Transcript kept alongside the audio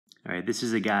All right, this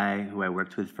is a guy who I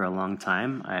worked with for a long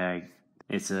time.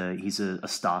 He's a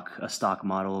stock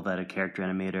model that a character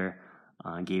animator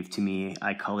gave to me.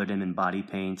 I colored him in body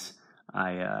paint.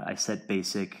 I set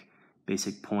basic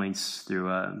points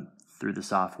through the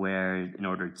software in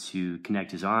order to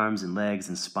connect his arms and legs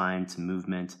and spine to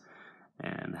movement,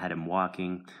 and had him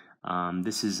walking.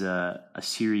 This is a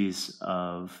series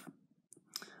of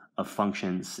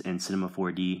functions in Cinema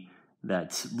 4D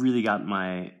that really got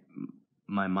my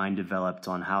mind developed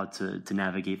on how to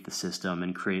navigate the system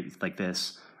and create like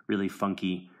this really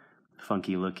funky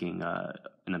looking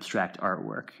and abstract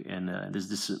artwork. And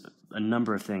there's a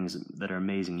number of things that are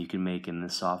amazing you can make in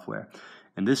this software.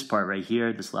 And this part right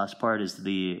here, this last part, is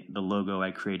the logo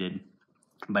I created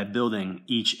by building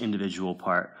each individual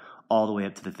part all the way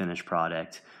up to the finished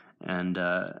product. And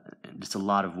just a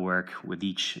lot of work with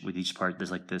each part.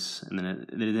 There's like this, and then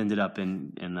it ended up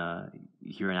in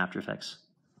here in After Effects.